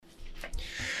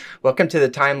Welcome to the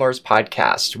Time Lords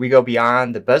podcast. We go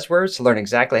beyond the buzzwords to learn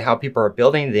exactly how people are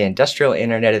building the industrial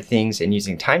Internet of Things and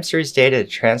using time series data to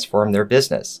transform their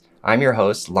business. I'm your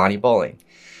host, Lonnie Bowling.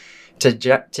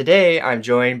 Today, I'm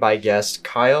joined by guest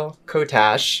Kyle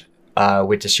Kotash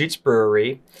with Deschutes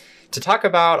Brewery to talk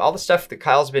about all the stuff that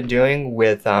Kyle's been doing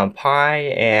with Pi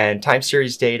and time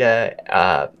series data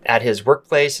at his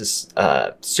workplace. Is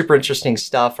super interesting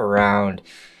stuff around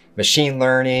machine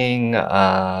learning,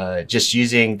 just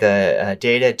using the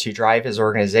data to drive his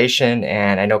organization.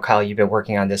 And I know, Kyle, you've been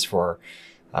working on this for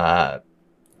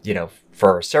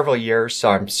several years. So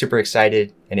I'm super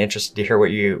excited and interested to hear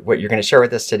what you're going to share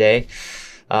with us today.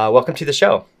 Welcome to the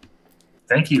show.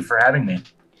 Thank you for having me.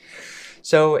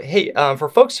 So, hey, for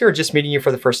folks who are just meeting you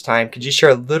for the first time, could you share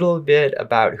a little bit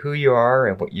about who you are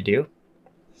and what you do?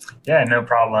 Yeah, no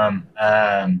problem.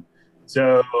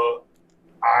 So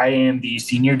I am the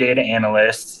senior data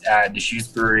analyst at Deschutes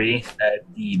Brewery at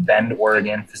the Bend,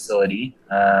 Oregon facility.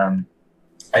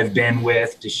 I've been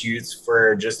with Deschutes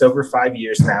for just over 5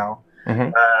 years now,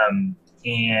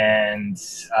 and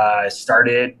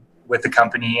started with the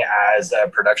company as a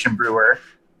production brewer.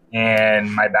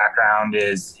 And my background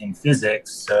is in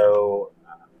physics. So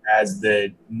as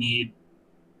the need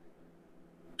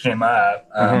came up,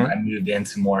 I moved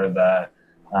into more of a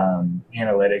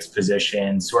analytics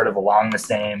position, sort of along the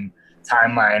same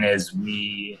timeline as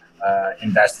we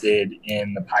invested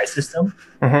in the Pi system.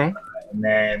 And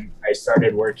then I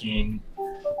started working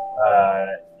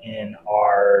in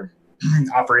our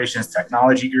operations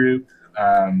technology group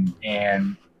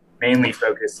and mainly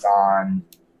focused on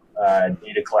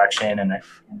data collection and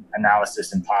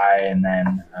analysis in Pi, and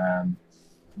then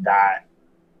that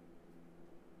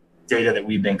data that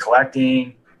we've been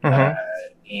collecting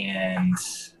and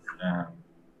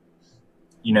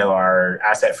our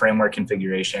asset framework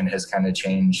configuration has kind of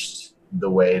changed the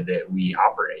way that we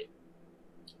operate.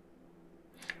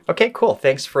 Okay, cool.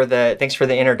 Thanks for the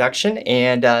introduction.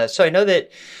 And so I know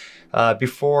that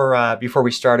before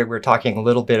we started, we were talking a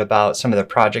little bit about some of the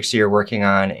projects you're working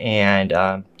on,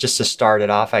 and just to start it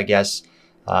off, I guess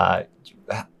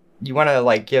you want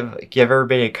to give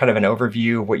everybody kind of an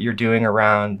overview of what you're doing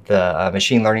around the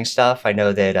machine learning stuff. I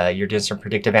know that you're doing some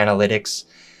predictive analytics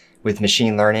with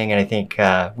machine learning, and I think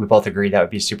we both agree that would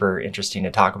be super interesting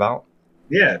to talk about.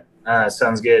 Yeah,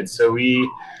 sounds good. So we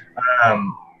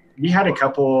had a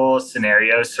couple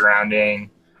scenarios surrounding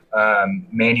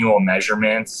manual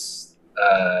measurements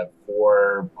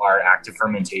for our active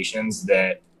fermentations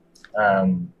that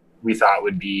we thought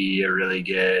would be a really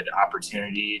good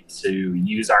opportunity to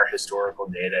use our historical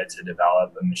data to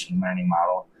develop a machine learning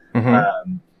model.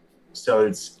 So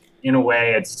it's, in a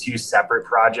way, it's two separate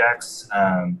projects,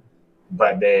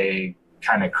 but they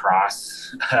kind of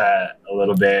cross a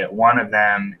little bit. One of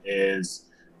them is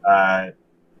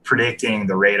predicting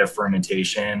the rate of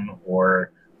fermentation,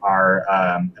 or our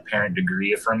apparent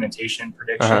degree of fermentation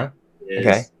prediction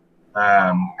is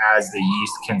as the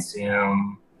yeast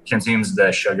consumes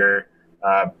the sugar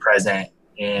present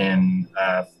in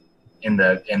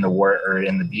the wort or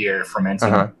in the beer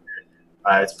fermenting.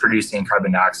 It's producing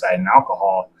carbon dioxide and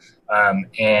alcohol,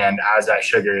 and as that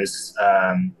sugar is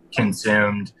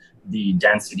consumed, the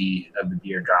density of the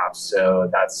beer drops. So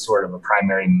that's sort of a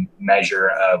primary measure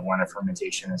of when a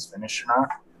fermentation is finished or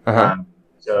not.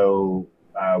 So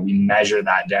we measure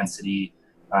that density,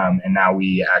 and now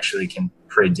we actually can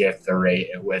predict the rate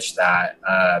at which that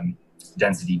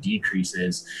density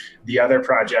decreases. The other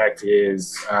project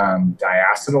is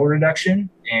diacetyl reduction,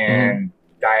 and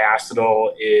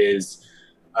diacetyl is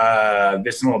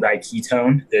vicinal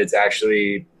diketone that's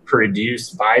actually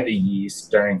produced by the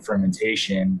yeast during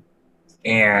fermentation.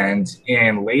 And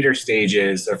in later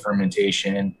stages of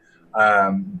fermentation,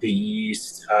 the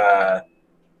yeast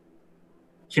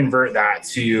convert that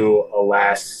to a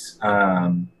less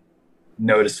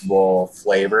noticeable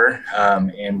flavor.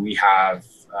 And we have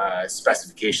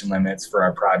specification limits for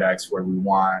our products where we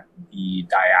want the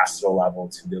diacetyl level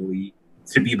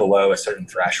to be below a certain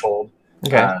threshold.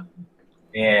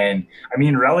 And I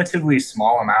mean, relatively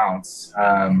small amounts,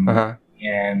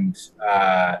 and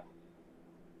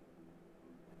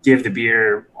give the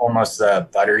beer almost a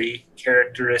buttery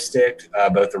characteristic,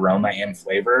 both aroma and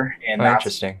flavor. And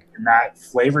interesting. And that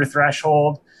flavor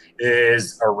threshold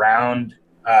is around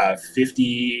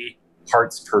 50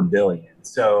 parts per billion.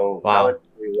 So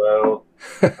relatively low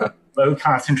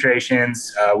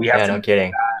concentrations. We have to do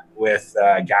that with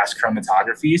gas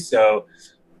chromatography. So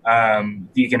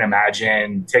you can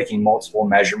imagine taking multiple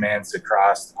measurements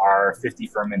across our 50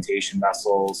 fermentation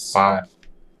vessels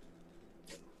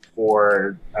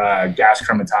for gas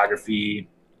chromatography.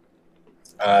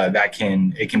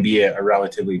 it can be a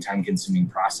relatively time consuming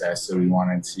process. So we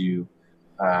wanted to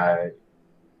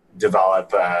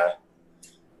develop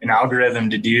an algorithm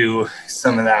to do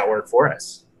some of that work for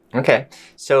us. Okay.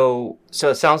 So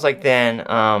it sounds like then,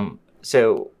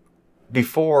 so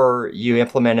before you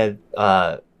implemented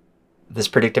this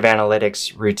predictive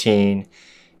analytics routine,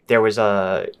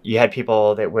 you had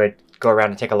people that would go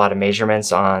around and take a lot of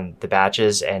measurements on the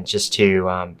batches and just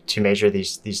to measure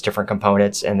these different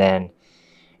components, and then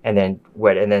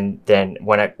when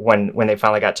they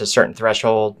finally got to a certain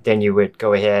threshold, then you would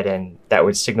go ahead and that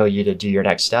would signal you to do your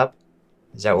next step.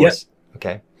 Is that what was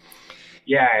okay?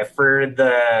 Yeah, for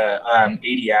the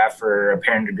ADF, or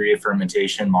apparent degree of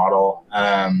fermentation model,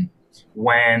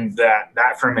 when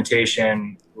that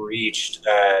fermentation reached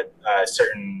a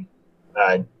certain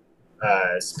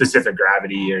specific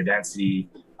gravity or density,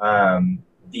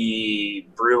 the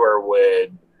brewer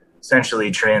would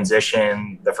essentially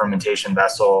transition the fermentation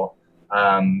vessel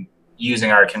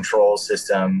using our control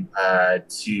system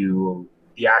to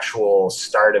the actual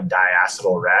start of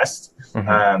diacetyl rest.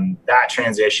 Mm-hmm. That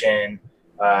transition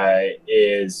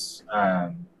is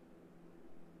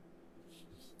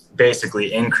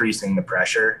basically increasing the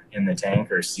pressure in the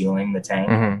tank or sealing the tank.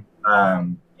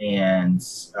 Mm-hmm. And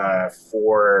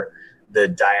for the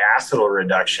diacetyl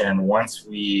reduction, once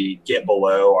we get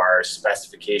below our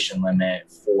specification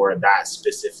limit for that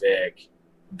specific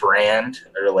brand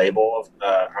or label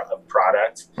of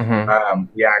product, Mm-hmm.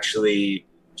 we actually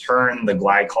turn the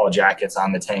glycol jackets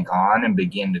on the tank on and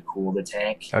begin to cool the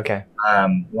tank. Okay.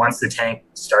 Once the tank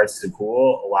starts to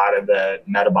cool, a lot of the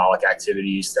metabolic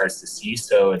activity starts to cease.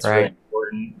 So it's really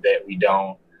important that we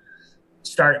don't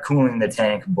start cooling the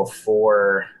tank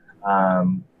before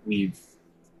we've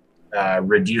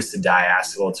reduced the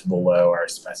diacetyl to below our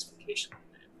specification.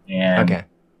 And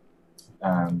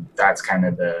that's kind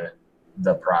of the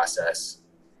process.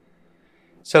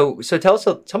 So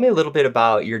tell me a little bit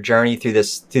about your journey through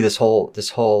this whole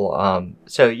so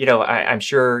I'm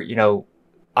sure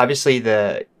obviously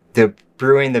the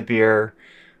brewing the beer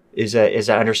is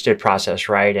an understood process,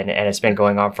 right? And it's been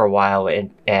going on for a while,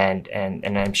 and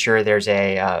I'm sure there's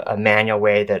a manual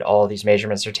way that all these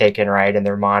measurements are taken, right? And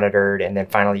they're monitored, and then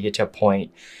finally you get to a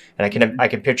point, and I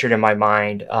can picture it in my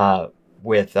mind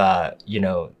with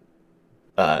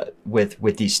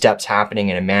these steps happening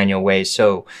in a manual way.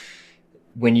 So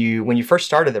when you first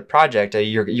started the project,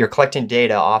 you're collecting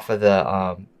data off of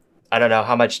the I don't know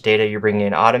how much data you're bringing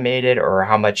in automated or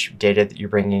how much data that you're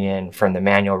bringing in from the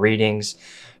manual readings.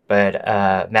 But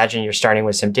imagine you're starting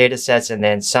with some data sets, and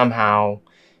then somehow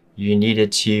you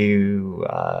needed to,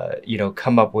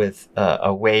 come up with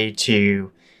a way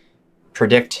to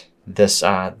predict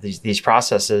these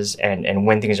processes and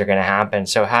when things are going to happen.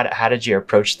 So how did you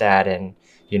approach that? And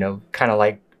kind of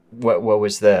like what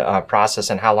was the process,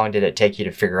 and how long did it take you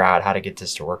to figure out how to get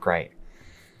this to work right?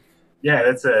 Yeah,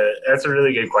 that's a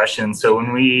really good question. So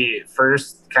when we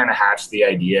first kind of hatched the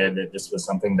idea that this was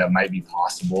something that might be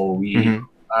possible, we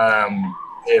Mm-hmm.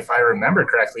 If I remember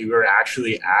correctly, we were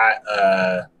actually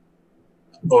at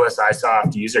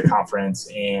OSIsoft user conference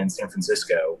in San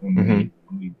Francisco when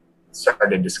we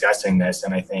started discussing this.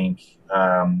 And I think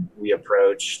we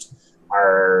approached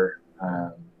our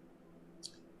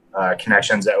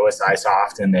connections at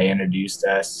OSIsoft, and they introduced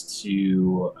us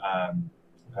to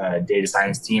a data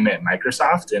science team at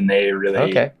Microsoft, and they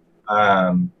really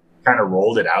kind of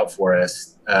rolled it out for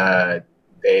us.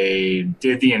 They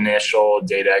did the initial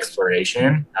data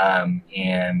exploration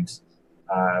and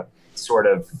sort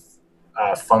of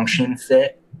function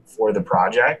fit for the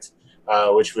project,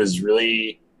 which was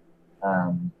really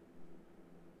the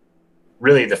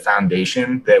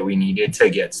foundation that we needed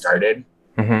to get started.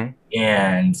 Mm-hmm.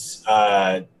 And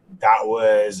that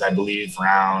was, I believe,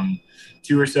 around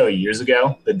 2 or so years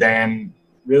ago. But then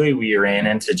really we ran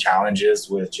into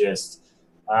challenges with just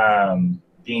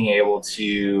being able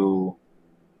to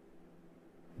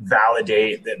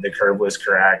validate that the curve was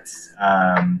correct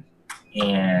and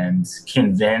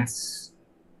convince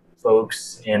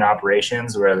folks in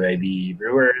operations, whether they be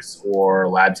brewers or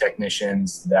lab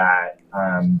technicians, that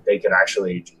they could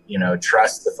actually,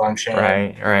 trust the function,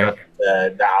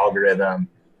 the algorithm,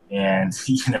 and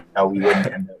we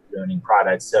wouldn't end up ruining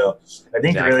products. So I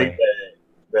think really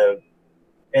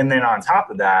and then on top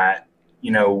of that,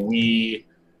 we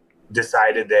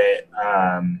decided that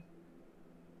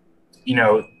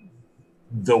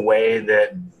the way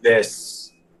that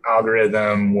this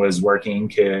algorithm was working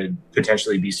could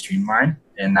potentially be streamlined.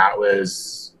 And that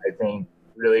was, I think,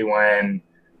 really when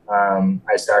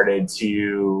I started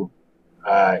to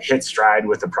hit stride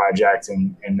with the project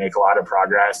and make a lot of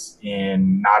progress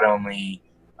in not only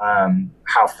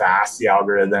how fast the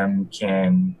algorithm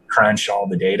can crunch all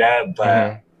the data,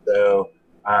 but so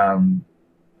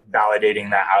validating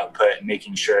that output,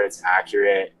 making sure it's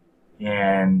accurate,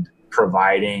 and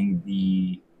providing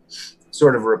the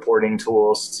sort of reporting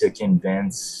tools to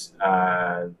convince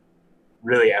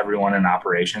really everyone in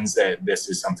operations that this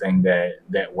is something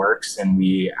that works, and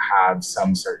we have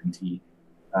some certainty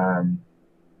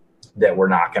that we're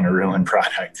not going to ruin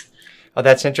product. Oh,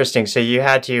 that's interesting. So you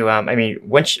had to,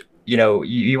 once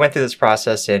you went through this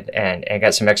process and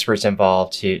got some experts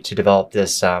involved to develop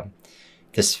this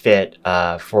this fit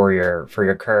for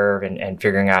your curve and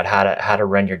figuring out how to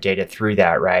run your data through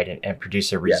that, right, and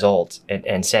produce a result,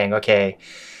 and saying, okay,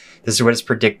 this is what it's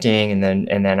predicting, and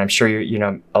then I'm sure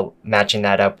you're matching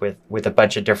that up with a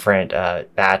bunch of different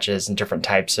batches and different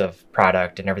types of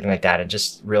product and everything like that, and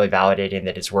just really validating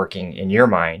that it's working in your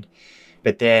mind.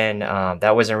 But then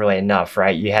that wasn't really enough,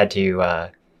 right? You had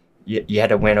to you had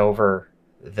to win over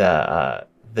the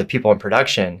people in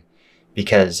production,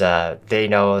 because they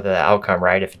know the outcome,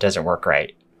 right? If it doesn't work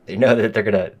right, they know that they're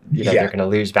gonna they're gonna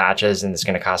lose batches, and it's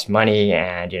gonna cost money,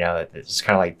 and it's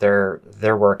kind of like their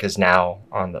work is now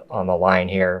on the line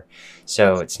here.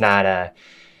 So it's not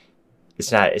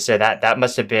so that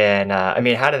must have been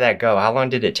how did that go? How long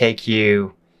did it take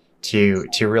you to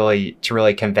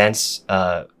really convince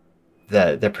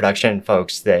the production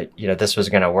folks that this was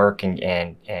going to work,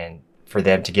 and for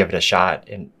them to give it a shot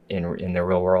in the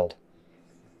real world?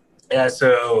 Yeah,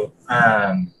 so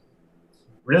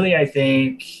really, I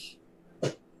think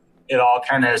it all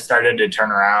kind of started to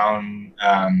turn around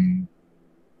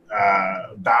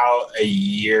about a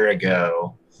year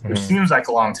ago, which seems like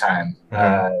a long time.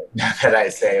 Now that I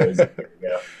say it was a year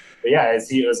ago, but yeah,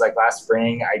 it was like last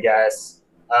spring, I guess.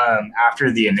 After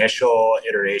the initial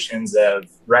iterations of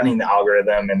running the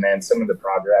algorithm, and then some of the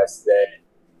progress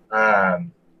that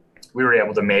we were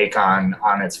able to make on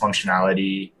its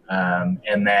functionality,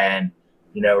 and then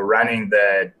running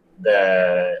the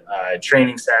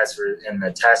training sets and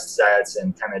the test sets,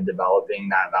 and kind of developing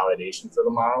that validation for the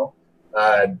model,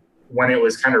 when it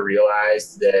was kind of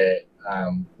realized that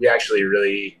we actually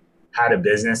really had a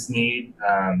business need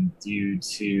due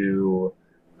to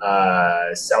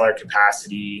seller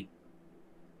capacity,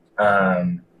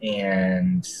 and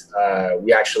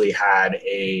we actually had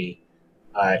a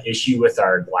issue with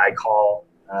our glycol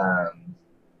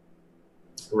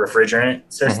refrigerant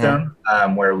system,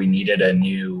 where we needed a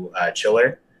new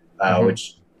chiller,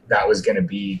 which that was going to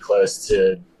be close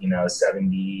to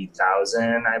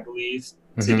 $70,000, I believe,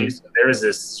 to do. So there was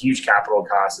this huge capital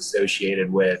cost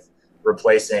associated with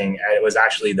replacing. It was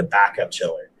actually the backup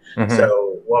chiller.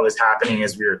 So what was happening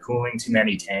is we were cooling too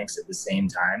many tanks at the same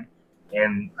time,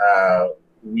 and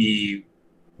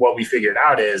what we figured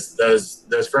out is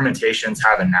those fermentations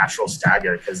have a natural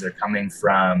stagger because they're coming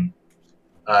from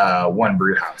one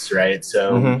brew house, right?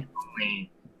 So we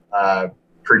only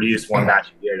produce one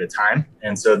batch of beer at a time,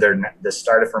 and so the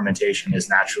start of fermentation is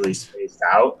naturally spaced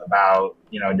out about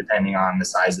depending on the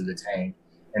size of the tank,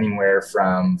 anywhere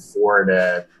from 4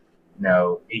 to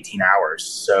 18 hours.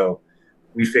 So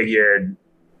we figured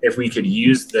if we could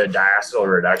use the diacetyl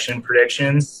reduction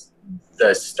predictions,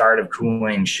 the start of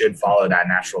cooling should follow that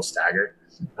natural stagger.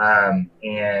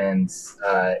 And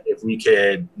if we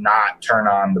could not turn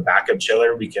on the backup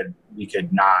chiller, we could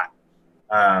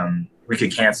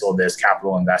cancel this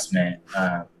capital investment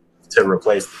to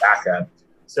replace the backup.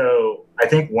 So I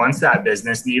think once that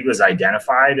business need was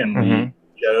identified, and we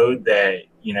showed that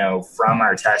from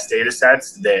our test data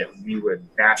sets that we would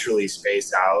naturally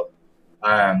space out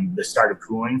the start of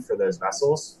cooling for those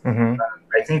vessels,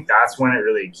 I think that's when it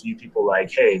really cued people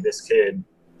like, hey, this could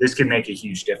make a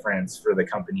huge difference for the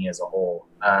company as a whole,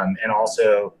 and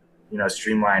also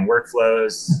streamline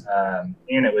workflows,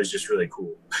 and it was just really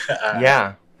cool.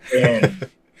 And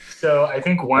so I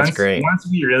think once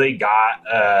we really got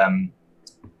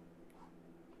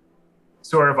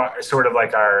sort of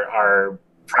like our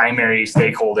primary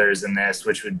stakeholders in this,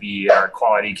 which would be our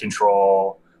quality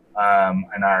control,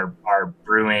 and our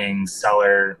brewing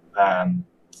cellar,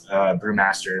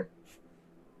 brewmaster,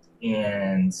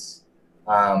 and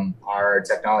our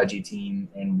technology team,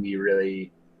 and we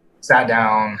really sat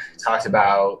down, talked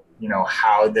about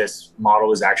how this model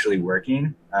was actually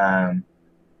working,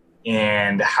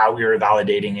 and how we were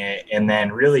validating it, and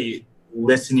then really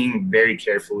listening very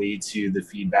carefully to the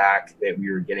feedback that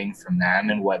we were getting from them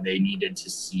and what they needed to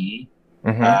see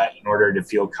in order to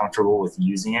feel comfortable with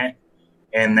using it,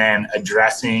 and then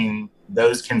addressing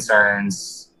those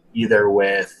concerns either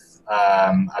with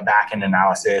a back-end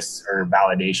analysis or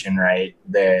validation, right,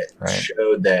 that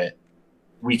showed that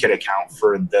we could account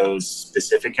for those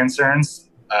specific concerns,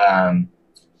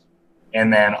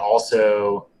 and then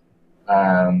also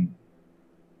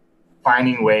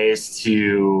finding ways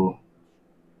to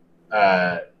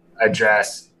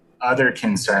address other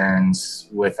concerns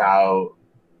without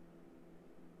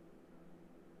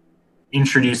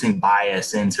introducing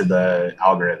bias into the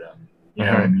algorithm. You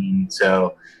know what I mean?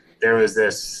 So there was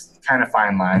this kind of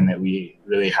fine line that we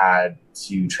really had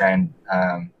to trend.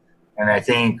 And I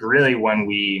think really when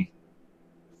we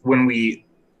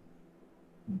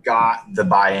got the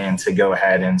buy-in to go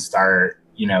ahead and start,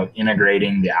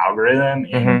 integrating the algorithm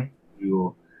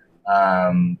into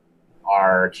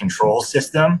our control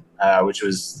system, which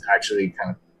was actually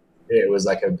it was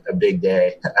like a big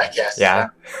day, I guess. Yeah.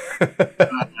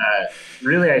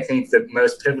 Really, I think the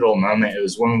most pivotal moment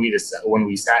was when we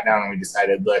sat down and we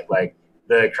decided, look, like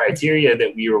the criteria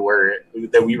that we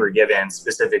were given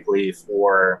specifically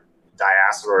for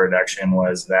diacetyl reduction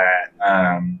was that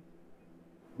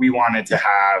we wanted to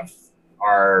have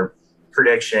our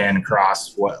prediction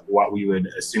cross what we would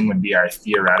assume would be our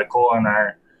theoretical in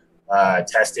our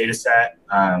test data set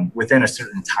within a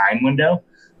certain time window.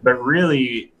 But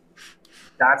really,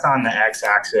 that's on the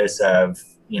x-axis of,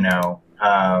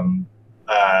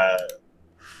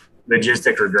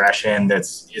 logistic regression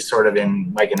is sort of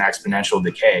in like an exponential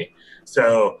decay.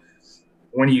 So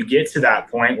when you get to that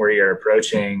point where you're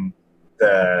approaching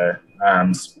the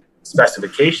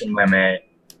specification limit,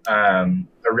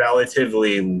 a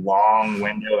relatively long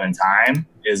window in time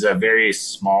is a very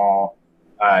small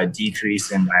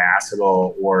decrease in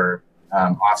diacetyl or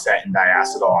offset in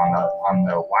diacetyl on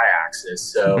the y-axis.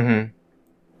 So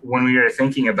when we were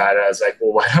thinking about it, I was like,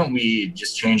 well, why don't we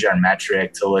just change our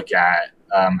metric to look at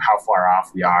how far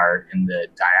off we are in the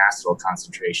diacetyl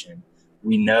concentration?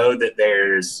 We know that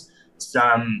there's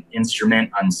some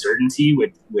instrument uncertainty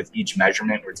with each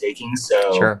measurement we're taking.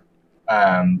 So sure.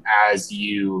 As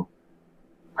you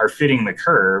are fitting the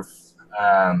curve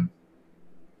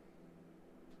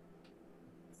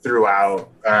throughout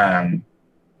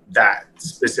that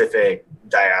specific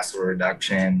diacetyl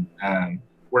reduction,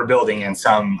 we're building in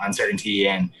some uncertainty.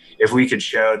 And if we could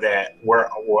show that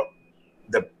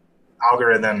the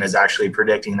algorithm is actually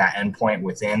predicting that endpoint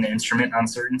within the instrument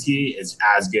uncertainty, is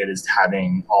as good as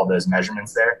having all those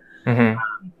measurements there.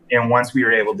 And once we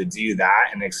were able to do that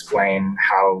and explain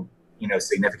how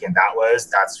significant that was,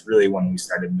 that's really when we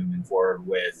started moving forward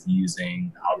with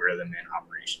using the algorithm in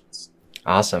operations.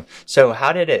 Awesome. So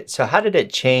how did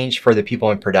it change for the people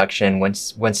in production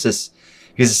once this,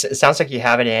 because it sounds like you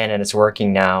have it in and it's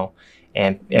working now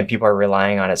and people are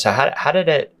relying on it. So how did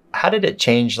it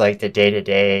change like the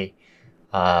day-to-day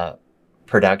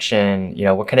production?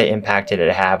 What kind of impact did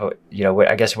it have?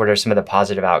 I guess what are some of the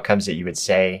positive outcomes that you would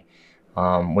say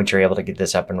once you're able to get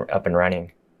this up and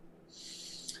running?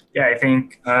 Yeah, I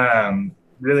think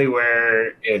really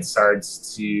where it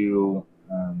starts to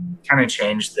kind of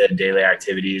change the daily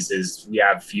activities is we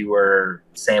have fewer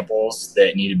samples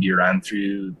that need to be run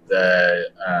through the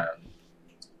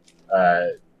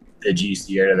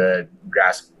GC or the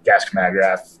gas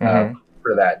chromatograph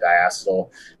for that diacetyl.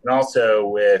 And also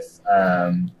with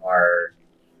our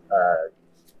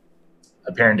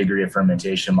apparent degree of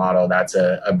fermentation model, that's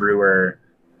a brewer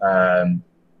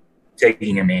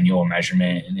taking a manual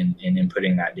measurement and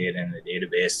inputting that data in the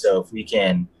database. So if we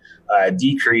can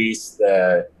decrease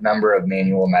the number of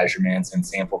manual measurements and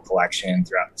sample collection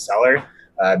throughout the cellar,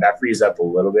 that frees up a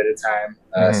little bit of time.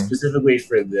 Specifically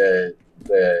for the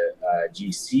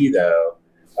GC, though,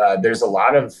 there's a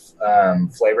lot of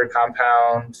flavor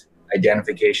compound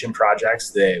identification projects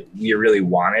that we really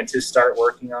wanted to start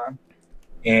working on.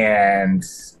 And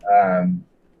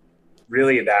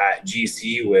really that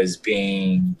GC was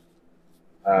being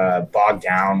bogged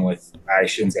down with, I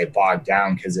shouldn't say bogged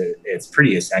down because it's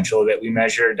pretty essential that we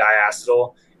measure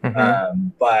diacetyl,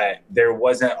 but there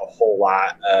wasn't a whole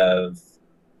lot of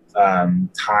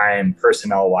time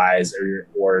personnel wise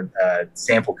or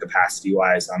sample capacity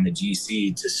wise on the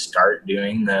GC to start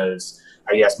doing those,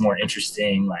 I guess, more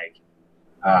interesting like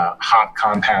hop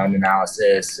compound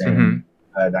analysis and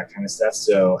that kind of stuff.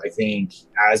 So I think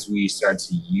as we start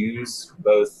to use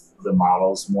both the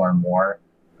models more and more,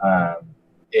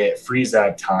 it frees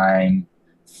up time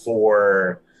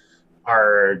for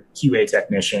our QA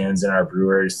technicians and our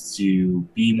brewers to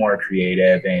be more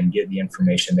creative and get the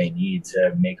information they need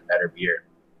to make better beer.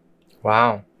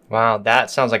 Wow.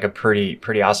 That sounds like a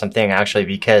pretty awesome thing, actually,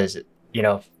 because,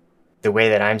 the way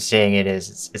that I'm seeing it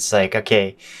is it's like,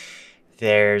 okay,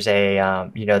 there's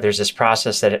there's this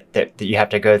process that you have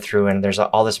to go through, and there's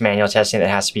all this manual testing that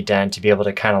has to be done to be able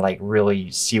to kind of like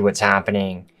really see what's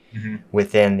happening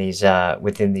within these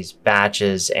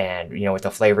batches, and what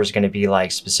the flavor is going to be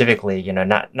like specifically.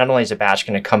 Not only is a batch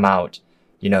going to come out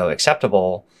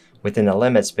acceptable within the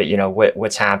limits, but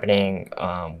what's happening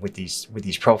with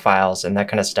these profiles and that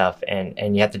kind of stuff,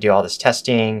 and you have to do all this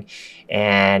testing,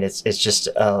 and it's just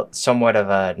somewhat of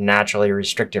a naturally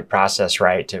restrictive process,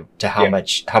 right? To how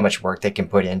much work they can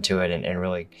put into it, and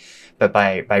really, but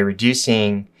by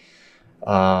reducing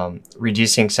some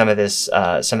of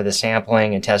the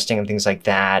sampling and testing and things like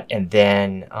that, and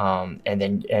then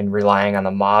relying on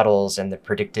the models and the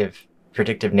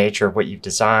predictive nature of what you've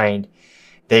designed,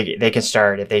 they can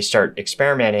start, if they start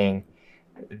experimenting,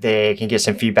 they can get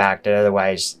some feedback that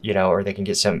otherwise, or they can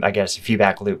get some, I guess, a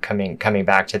feedback loop coming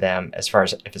back to them as far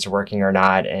as if it's working or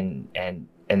not, and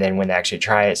then when they actually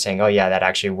try it, saying, oh yeah, that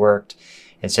actually worked.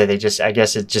 And so I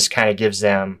guess it just kind of gives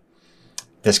them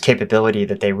this capability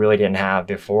that they really didn't have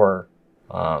before,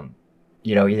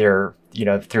 either,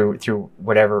 through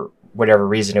whatever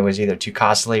reason, it was either too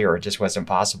costly or it just wasn't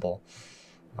possible.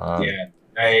 It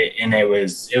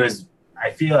was, I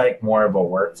feel like, more of a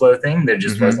workflow thing. There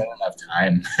just wasn't enough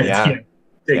time to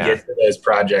get to those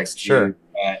projects. Sure.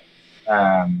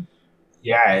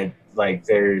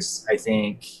 There's, I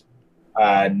think,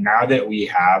 now that we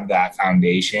have that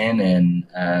foundation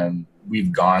and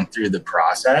we've gone through the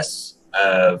process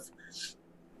of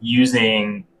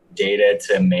using data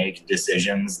to make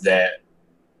decisions that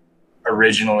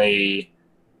originally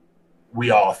we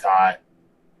all thought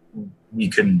we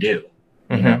couldn't do,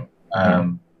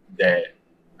 that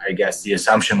I guess the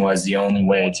assumption was the only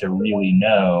way to really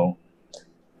know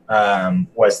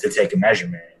was to take a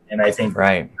measurement. And I think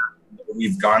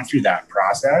we've gone through that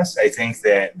process. I think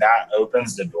that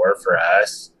opens the door for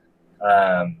us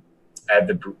at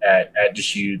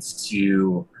Deschutes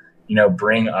to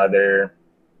bring other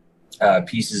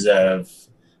pieces of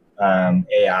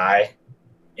AI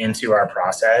into our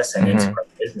process and into our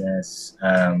business,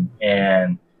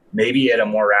 and maybe at a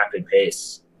more rapid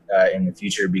pace in the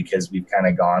future, because we've kind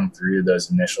of gone through those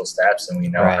initial steps and we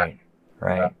know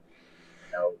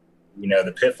we know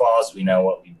the pitfalls, we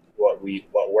know what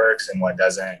works and what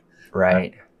doesn't.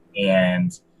 Right.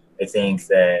 And I think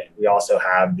that we also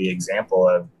have the example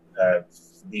of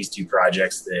these two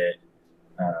projects that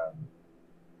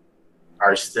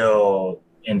are still,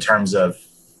 in terms of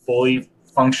fully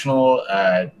functional,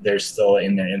 they're still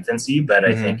in their infancy, but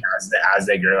I think as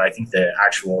they grow, I think the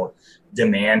actual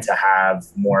demand to have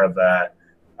more of a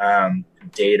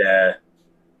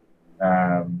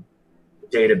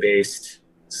data-based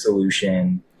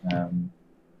solution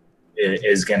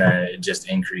is going to just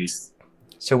increase.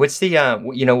 So what's the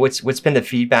what's been the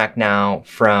feedback now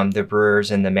from the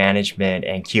brewers and the management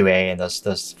and QA and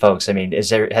those folks? I mean, has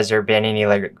there been any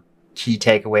like key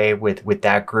takeaway with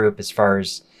that group as far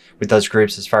as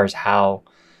how,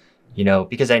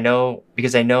 because I know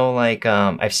like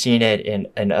I've seen it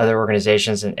in other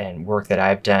organizations and work that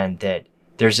I've done, that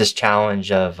there's this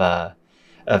challenge of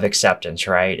acceptance,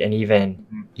 right? And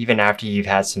even after you've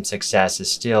had some success,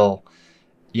 it's still,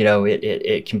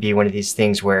 it can be one of these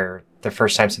things where the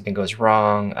first time something goes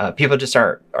wrong, people just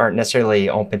aren't necessarily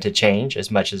open to change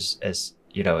as much as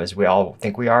we all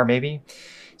think we are, maybe.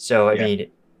 So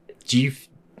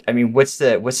I mean, what's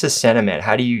the sentiment?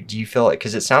 How do you feel it?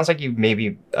 Because it sounds like you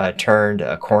maybe turned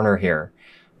a corner here.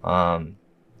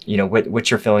 What's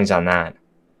your feelings on that?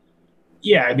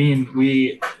 Yeah, I mean,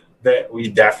 we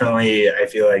definitely, I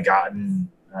feel like, gotten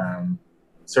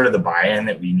sort of the buy-in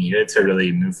that we needed to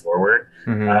really move forward.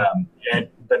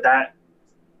 But that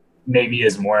maybe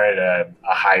is more at a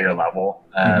higher level.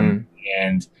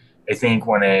 And I think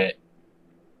when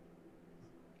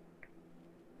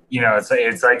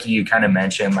it's like you kind of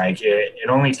mentioned, like it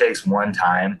only takes one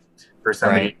time for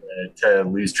somebody to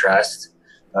lose trust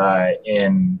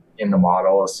in the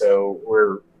model. So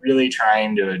we're really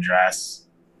trying to address,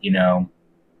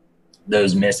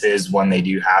 those misses when they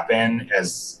do happen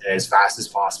as fast as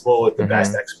possible with the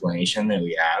best explanation that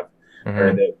we have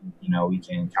or that, we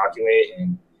can calculate.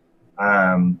 And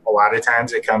a lot of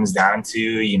times it comes down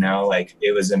to, like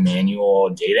it was a manual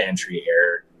data entry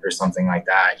error or something like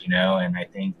that, and I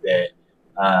think that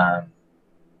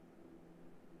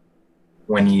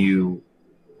when you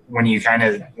kind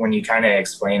of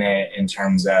explain it in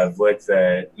terms of what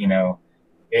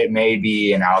it may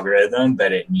be an algorithm,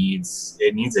 but it needs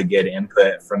a good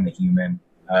input from the human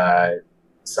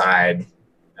side,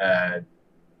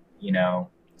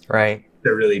 right,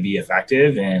 to really be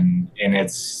effective. And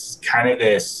it's kind of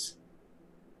this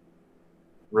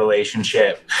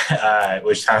relationship,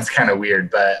 which sounds kind of weird,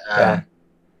 but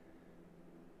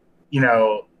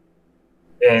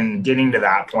and getting to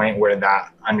that point where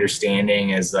that understanding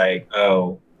is like,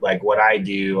 oh, like what I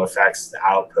do affects the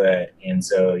output. And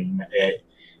so,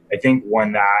 I think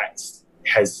once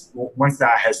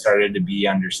that has started to be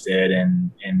understood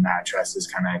and that trust has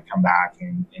kind of come back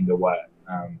into what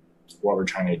we're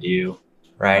trying to do.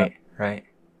 Right.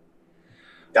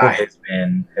 That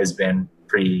has been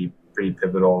pretty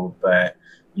pivotal. But,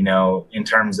 in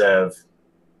terms of,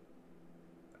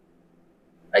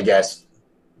 I guess,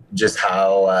 just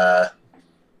how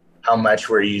much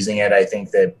we're using it, I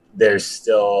think that there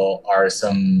still is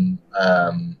some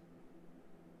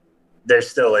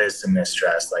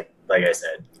mistrust, like I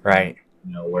said. Right.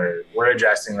 We're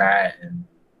addressing that, and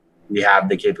we have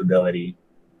the capability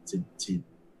to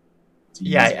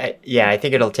I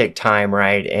think it'll take time,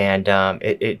 right? And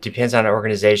it depends on the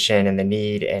organization and the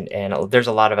need, and there's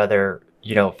a lot of other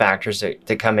factors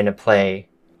that come into play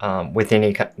with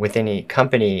any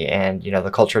company, and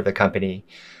the culture of the company.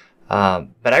 But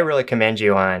I really commend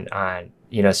you on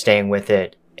staying with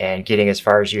it and getting as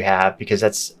far as you have, because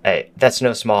that's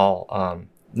no small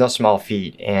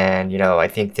feat. And I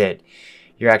think that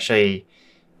you're actually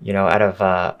out of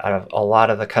a lot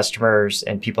of the customers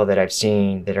and people that I've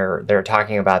seen that are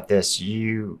talking about this,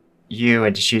 you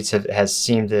and Deschutes has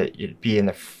seemed to be in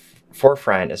the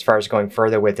forefront as far as going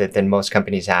further with it than most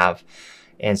companies have.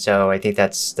 And so I think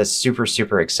that's super,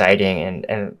 super exciting.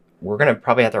 And we're going to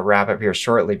probably have to wrap up here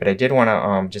shortly, but I did want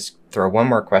to just throw one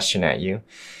more question at you.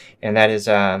 And that is,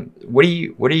 what are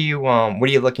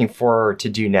you looking for to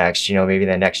do next? Maybe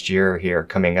the next year here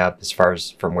coming up, as far as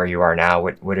from where you are now.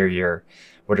 What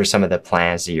are some of the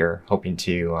plans that you're hoping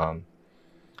to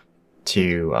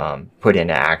put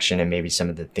into action, and maybe some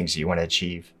of the things that you want to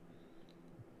achieve?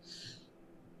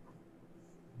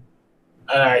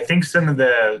 I think some of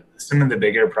the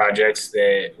bigger projects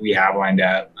that we have lined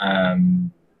up, I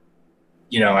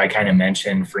kind of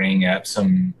mentioned freeing up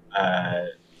some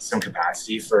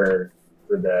capacity for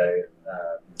the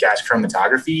gas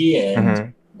chromatography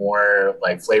and more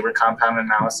like flavor compound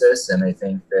analysis. And I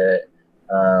think that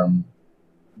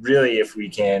really, if we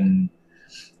can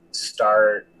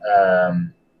start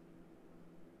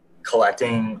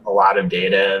collecting a lot of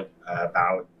data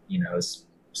about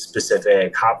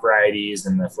specific hop varieties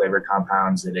and the flavor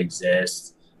compounds that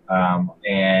exist,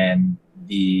 and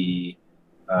the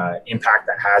impact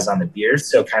that has on the beer.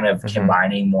 So kind of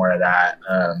combining more of that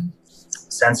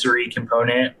sensory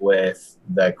component with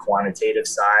the quantitative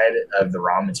side of the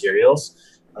raw materials.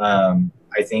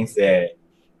 I think that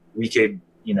we could,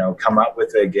 come up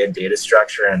with a good data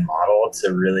structure and model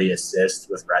to really assist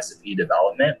with recipe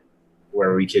development,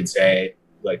 where we could say,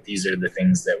 like, these are the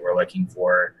things that we're looking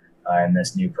for in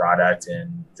this new product,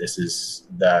 and this is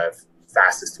the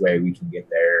fastest way we can get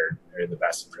there, or the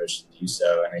best approach to do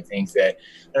so. And I think that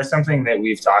that's something that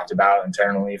we've talked about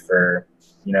internally for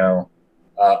a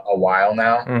while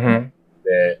now.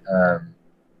 That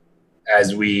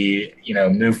as we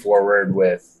move forward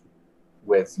with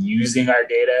using our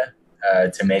data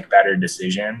to make better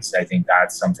decisions, I think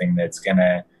that's something that's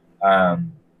gonna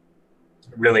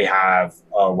really have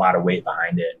a lot of weight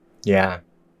behind it. Yeah.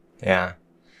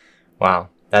 Wow,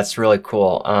 that's really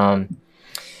cool.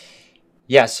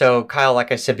 So Kyle,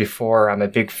 like I said before, I'm a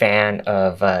big fan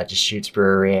of Deschutes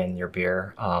Brewery and your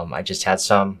beer. I just had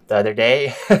some the other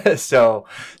day, so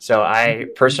I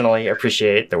personally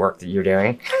appreciate the work that you're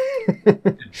doing.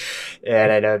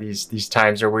 And I know these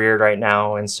times are weird right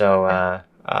now, and so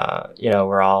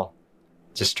we're all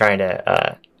just trying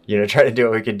to do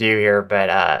what we can do here.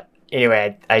 But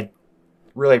anyway, I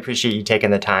really appreciate you taking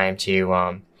the time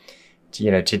to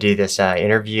do this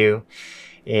interview,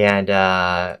 and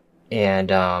I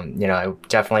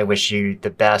definitely wish you the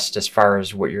best as far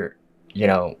as what you're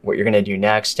going to do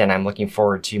next. And I'm looking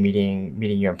forward to meeting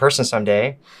you in person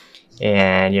someday,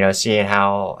 and seeing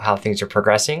how things are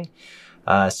progressing.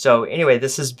 So anyway,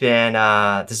 this has been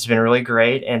really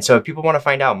great. And so if people want to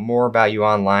find out more about you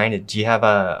online, do you have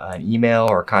an email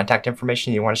or contact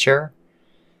information you want to share?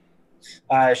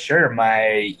 Sure.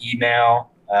 My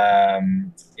email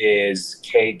is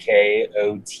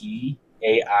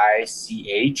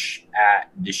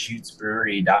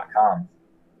KKOTAICH@DeschutesBrewery.com.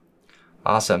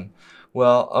 Awesome.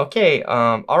 Well, okay.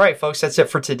 All right, folks, that's it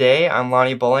for today. I'm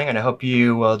Lonnie Bowling, and I hope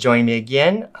you will join me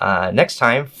again next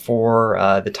time for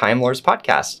the Time Lords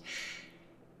podcast.